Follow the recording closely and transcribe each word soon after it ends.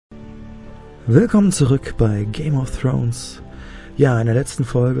Willkommen zurück bei Game of Thrones. Ja, in der letzten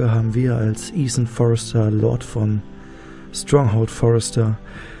Folge haben wir als Ethan Forrester, Lord von Stronghold Forrester,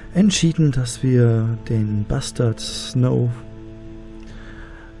 entschieden, dass wir den Bastard Snow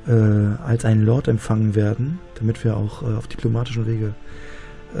als einen Lord empfangen werden, damit wir auch auf diplomatischem Wege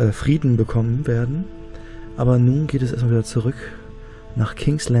Frieden bekommen werden. Aber nun geht es erstmal wieder zurück nach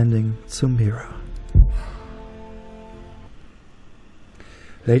King's Landing zu Mira.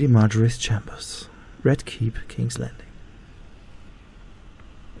 Lady Marjorie's Chambers. Red Keep, King's Landing.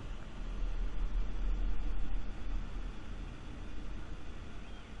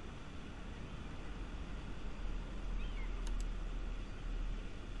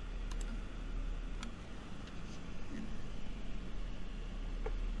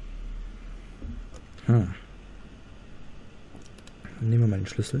 Nehmen wir mal den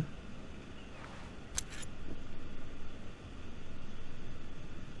Schlüssel.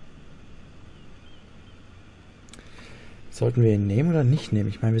 Sollten wir ihn nehmen oder nicht nehmen?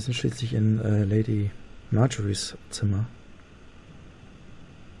 Ich meine, wir sind schließlich in Lady Marjorie's Zimmer.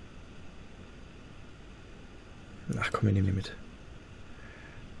 Ach komm, wir nehmen ihn mit.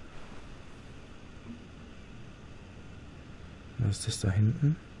 Was ist das da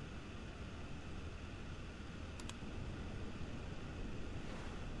hinten?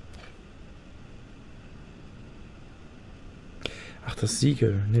 Ach, das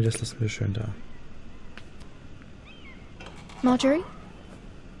Siegel. Nee, das lassen wir schön da. Marjorie?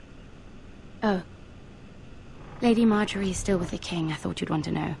 Oh. Lady Marjorie is still with the king. I thought you'd want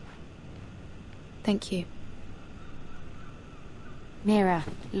to know. Thank you. Mira,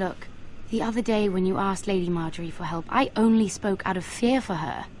 look. The other day when you asked Lady Marjorie for help, I only spoke out of fear for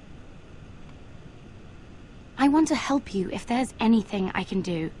her. I want to help you if there's anything I can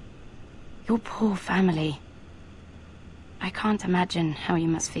do. Your poor family. I can't imagine how you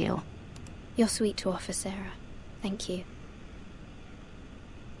must feel. You're sweet to offer, Sarah. Thank you.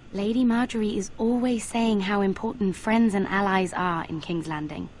 Lady Marjorie is always saying how important friends and allies are in King's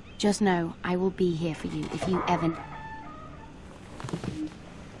Landing. Just know, I will be here for you if you ever...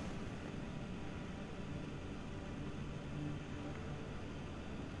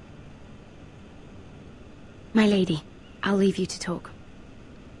 My lady, I'll leave you to talk.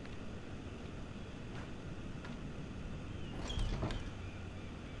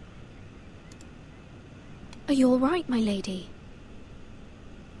 Are you all right, my lady?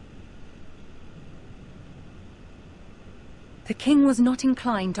 The king was not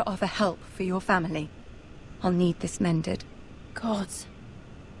inclined to offer help for your family. I'll need this mended. Gods.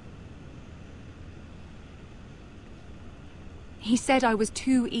 He said I was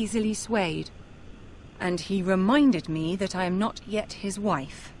too easily swayed. And he reminded me that I am not yet his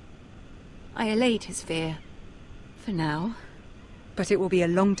wife. I allayed his fear. For now. But it will be a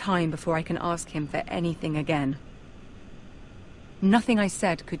long time before I can ask him for anything again. Nothing I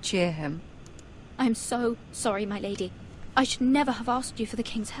said could cheer him. I'm so sorry, my lady. I should never have asked you for the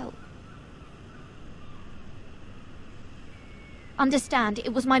king's help. Understand,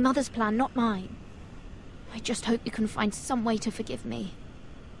 it was my mother's plan, not mine. I just hope you can find some way to forgive me.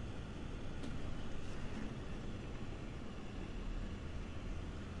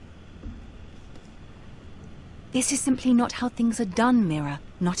 This is simply not how things are done, Mira.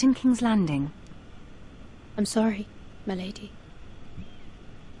 Not in King's Landing. I'm sorry, my lady.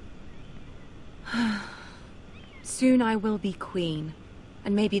 Soon I will be queen,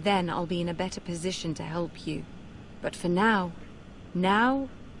 and maybe then I'll be in a better position to help you. But for now,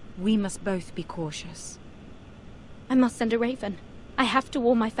 we must both be cautious. I must send a raven. I have to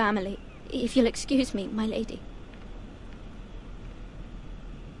warn my family. If you'll excuse me, my lady.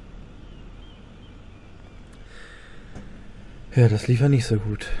 Ja, das lief ja nicht so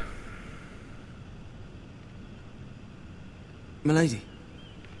gut. Milady.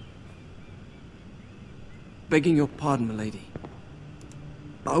 Begging your pardon, milady.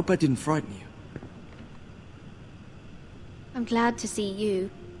 I hope I didn't frighten you. I'm glad to see you.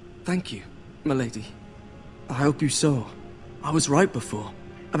 Thank you, milady. I hope you saw. I was right before.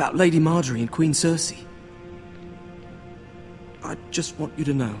 About Lady Marjorie and Queen Cersei. I just want you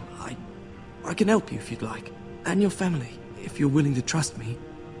to know, I can help you if you'd like. And your family. If you're willing to trust me,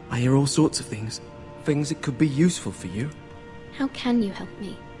 I hear all sorts of things. Things that could be useful for you. How can you help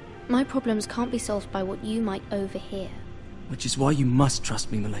me? My problems can't be solved by what you might overhear. Which is why you must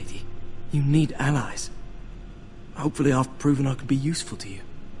trust me, milady. You need allies. Hopefully I've proven I can be useful to you.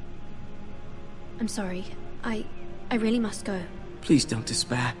 I'm sorry. I really must go. Please don't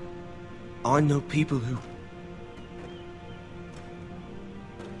despair. I know people who...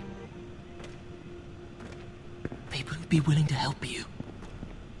 People who'd be willing to help you.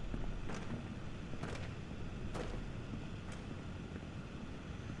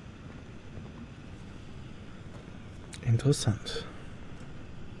 Interessant.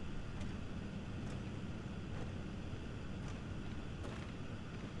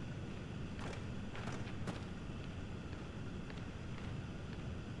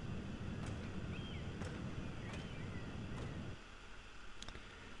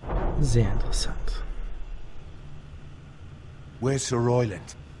 Sehr interessant. Where's Sir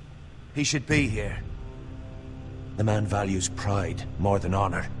Royland? He should be here. The man values pride more than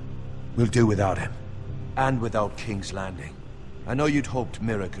honor. We'll do without him. And without King's Landing. I know you'd hoped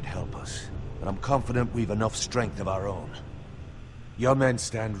Mira could help us, but I'm confident we've enough strength of our own. Your men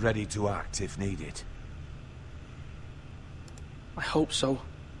stand ready to act if needed. I hope so.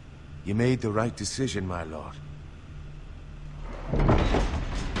 You made the right decision, my lord.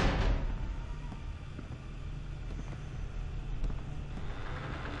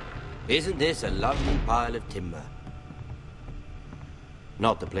 Isn't this a lovely pile of timber?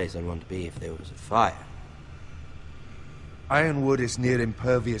 Not the place I'd want to be if there was a fire. Ironwood is near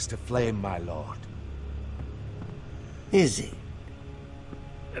impervious to flame, my lord. Is it?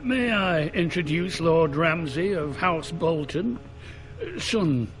 May I introduce Lord Ramsay of House Bolton,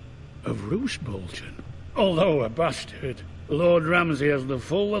 son of Roose Bolton. Although a bastard, Lord Ramsay has the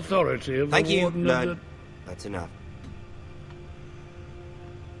full authority of Thank the you, Warden Lord. of the... That's enough.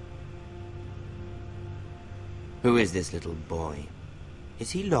 Who is this little boy? Is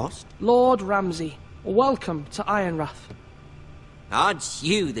he lost? Lord Ramsay, welcome to Ironrath. Aren't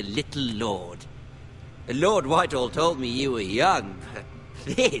you the little lord? Lord Whitehall told me you were young, but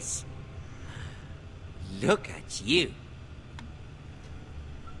this... Look at you.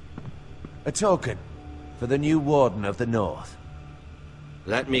 A token for the new Warden of the North.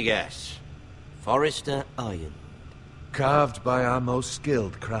 Let me guess. Forrester Iron. Carved by our most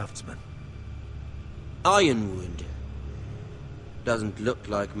skilled craftsmen. Ironwood. Doesn't look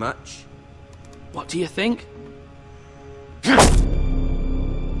like much. What do you think?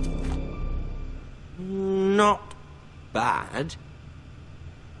 Not bad.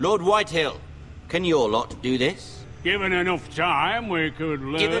 Lord Whitehill, can your lot do this? Given enough time, we could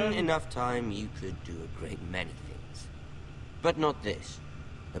learn... Given enough time, you could do a great many things. But not this,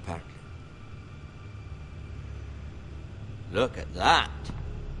 apparently. Look at that.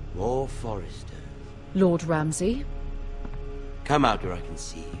 More Forresters. Lord Ramsay? Come out where I can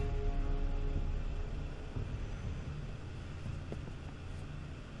see you.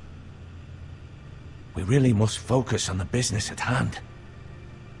 We really must focus on the business at hand.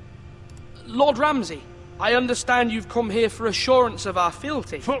 Lord Ramsay, I understand you've come here for assurance of our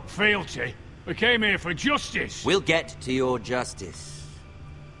fealty. Fuck fealty. We came here for justice. We'll get to your justice.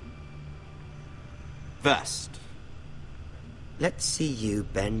 First, let's see you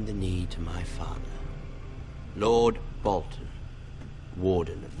bend the knee to my father, Lord Bolton,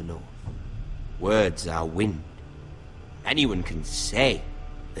 Warden of the North. Words are wind. Anyone can say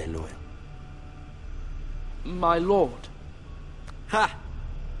they're loyal. My lord. Ha!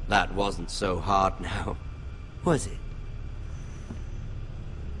 That wasn't so hard now, was it?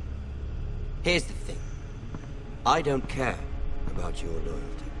 Here's the thing. I don't care about your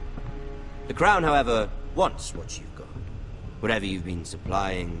loyalty. The Crown, however, wants what you've got. Whatever you've been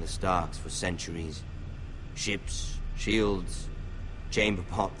supplying the Starks for centuries. Ships, shields, chamber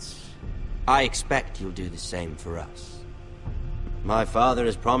pots. I expect you'll do the same for us. My father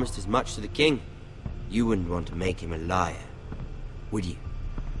has promised as much to the king. You wouldn't want to make him a liar, would you?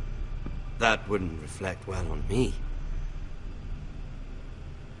 That wouldn't reflect well on me.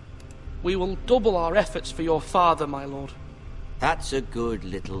 We will double our efforts for your father, my lord. That's a good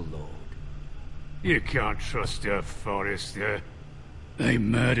little lord. You can't trust a Forrester. They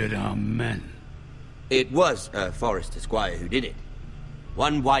murdered our men. It was a Forrester squire who did it.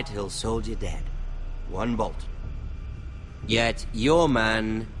 One Whitehill soldier dead. One Bolton. Yet your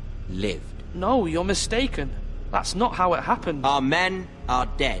man lived. No, you're mistaken. That's not how it happened. Our men are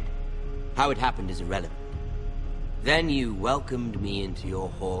dead. How it happened is irrelevant. Then you welcomed me into your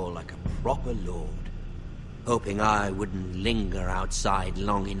hall like a proper lord, hoping I wouldn't linger outside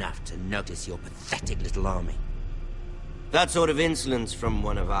long enough to notice your pathetic little army. That sort of insolence from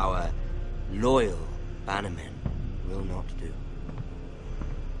one of our loyal bannermen will not do.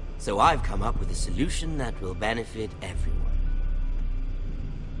 So I've come up with a solution that will benefit everyone.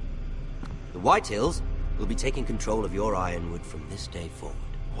 The Whitehills will be taking control of your Ironwood from this day forward.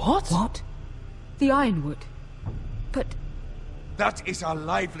 What? What? The Ironwood? But... That is our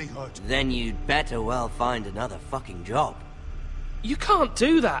livelihood. Then you'd better well find another fucking job. You can't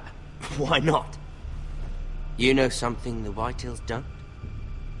do that. Why not? You know something the Whitehills don't?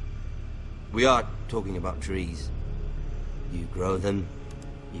 We are talking about trees. You grow them,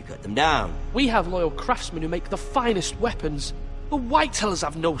 you cut them down. We have loyal craftsmen who make the finest weapons. The Whitehills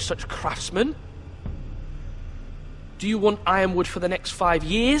have no such craftsmen. Do you want ironwood for the next 5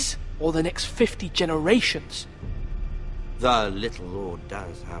 years, or the next 50 generations? The little lord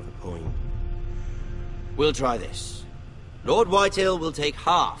does have a point. We'll try this. Lord Whitehill will take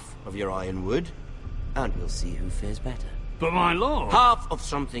half of your ironwood, and we'll see who fares better. But my lord... Half of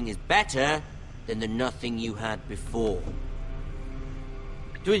something is better than the nothing you had before.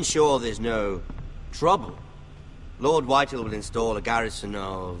 To ensure there's no trouble, Lord Whitehill will install a garrison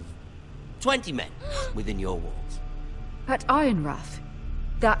of 20 men within your walls. At Ironrath,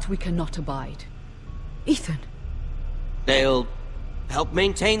 that we cannot abide. Ethan. They'll help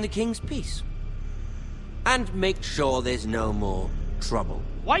maintain the king's peace. And make sure there's no more trouble.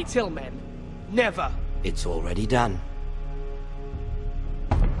 Whitehill men? Never. It's already done.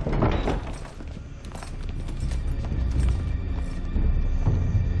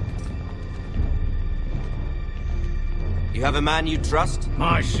 You have a man you trust?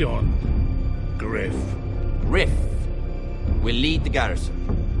 My son, Griff. Griff will lead the garrison.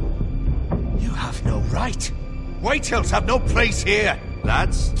 You have no right. Whitehills have no place here.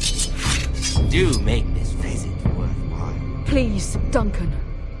 Lads, do make this visit worthwhile. Please, Duncan,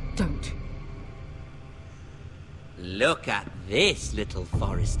 don't. Look at this, little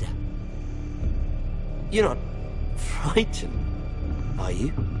Forrester. You're not frightened, are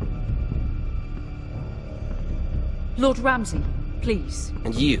you? Lord Ramsay, please.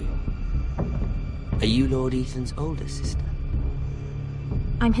 And you? Are you Lord Ethan's older sister?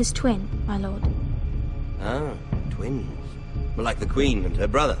 I'm his twin, my lord. Ah, twins. Well, like the Queen and her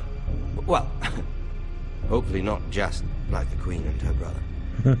brother. Well, hopefully not just like the Queen and her brother.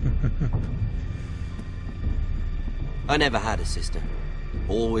 I never had a sister.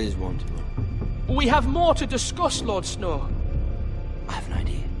 Always wanted one. We have more to discuss, Lord Snow. I have an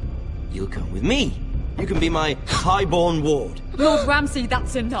idea. You'll come with me. You can be my highborn ward. Lord Ramsay,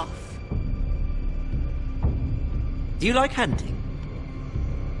 that's enough. Do you like hunting?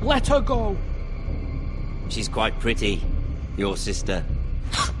 Let her go. She's quite pretty, your sister.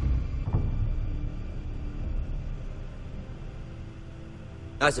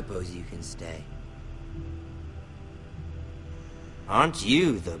 I suppose you can stay. Aren't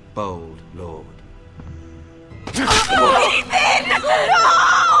you the bold lord? Ethan! No!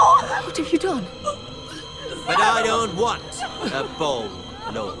 What have you done? But I don't want a bold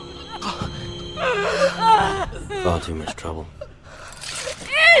lord. Far too much trouble.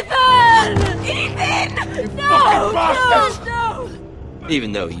 Ethan! Ethan! No! No!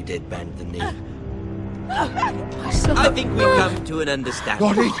 Even though you did bend the knee. My son. I think we've come to an understanding.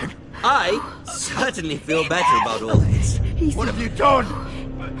 Lord Ethan! I certainly feel better about all this. What have you done?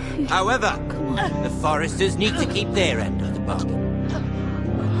 However, the Forresters need to keep their end of the bargain.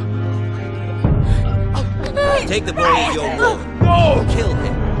 Take the boy as your ward. No! Kill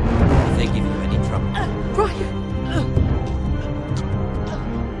him if they give you any trouble. Brian!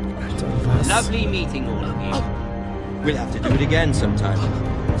 Lovely meeting all of you. We'll have to do it again sometime.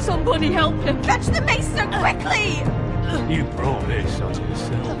 Somebody help him! Fetch the mace so quickly! You brought this on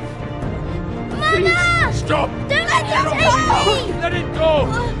yourself. Mama! Stop! Don't let him take me! Let it go!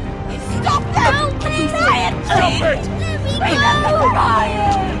 Stop them! Help me! Ryan, Stop it! Let me go!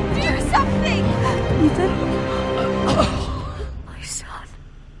 Ryan! Do something! Ethan? My son.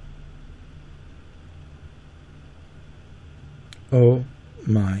 Oh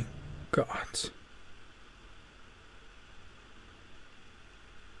my God.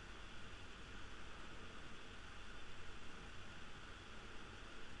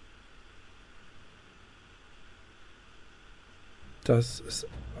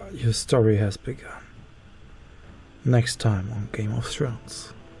 Your story has begun. Next time on Game of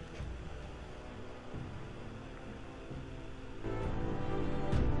Thrones.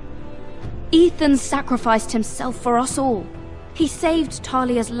 Ethan sacrificed himself for us all. He saved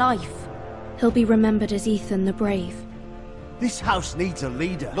Talia's life. He'll be remembered as Ethan the Brave. This house needs a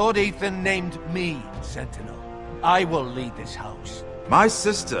leader. Lord Ethan named me Sentinel. I will lead this house. My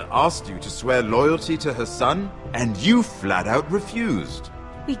sister asked you to swear loyalty to her son, and you flat out refused.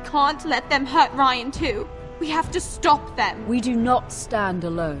 We can't let them hurt Ryan too. We have to stop them. We do not stand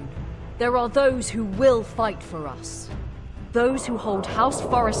alone. There are those who will fight for us. Those who hold House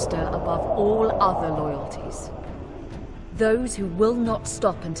Forrester above all other loyalties. Those who will not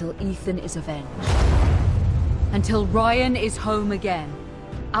stop until Ethan is avenged. Until Ryan is home again,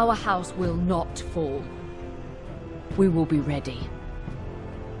 our house will not fall. We will be ready.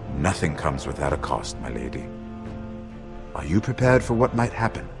 Nothing comes without a cost, my lady. Are you prepared for what might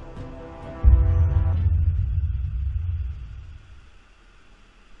happen?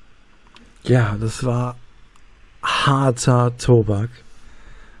 Ja, das war harter Tobak.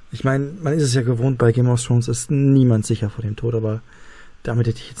 Ich meine, man ist es ja gewohnt, bei Game of Thrones ist niemand sicher vor dem Tod, aber damit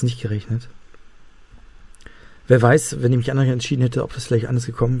hätte ich jetzt nicht gerechnet. Wer weiß, wenn ich mich anders entschieden hätte, ob das vielleicht anders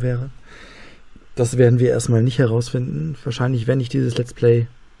gekommen wäre. Das werden wir erstmal nicht herausfinden. Wahrscheinlich, wenn ich dieses Let's Play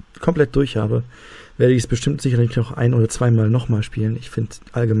komplett durch habe, werde ich es bestimmt sicherlich noch ein- oder zweimal nochmal spielen. Ich finde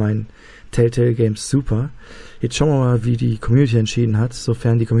allgemein Telltale Games super. Jetzt schauen wir mal, wie die Community entschieden hat,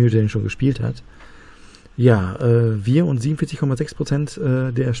 sofern die Community den schon gespielt hat. Ja, wir und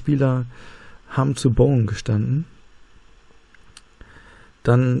 47,6% der Spieler haben zu Bone gestanden.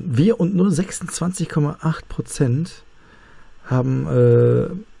 Dann wir und nur 26,8%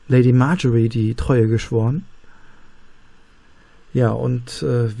 haben Lady Marjorie die Treue geschworen. Ja, und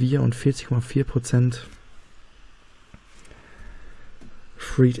wir und 40,4%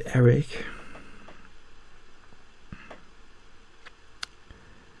 Freed Eric.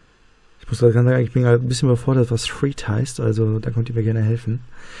 Ich muss gerade sagen, ich bin gerade ein bisschen überfordert, was Freed heißt, also da könnt ihr mir gerne helfen.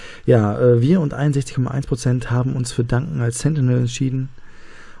 Ja, wir und 61,1% haben uns für Duncan als Sentinel entschieden.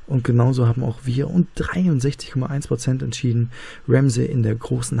 Und genauso haben auch wir und 63,1% entschieden, Ramsay in der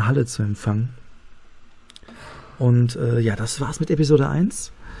großen Halle zu empfangen. Und ja, das war's mit Episode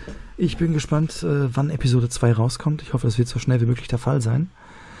 1. Ich bin gespannt, wann Episode 2 rauskommt. Ich hoffe, das wird so schnell wie möglich der Fall sein.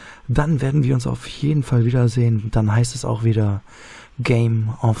 Dann werden wir uns auf jeden Fall wiedersehen. Dann heißt es auch wieder Game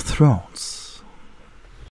of Thrones.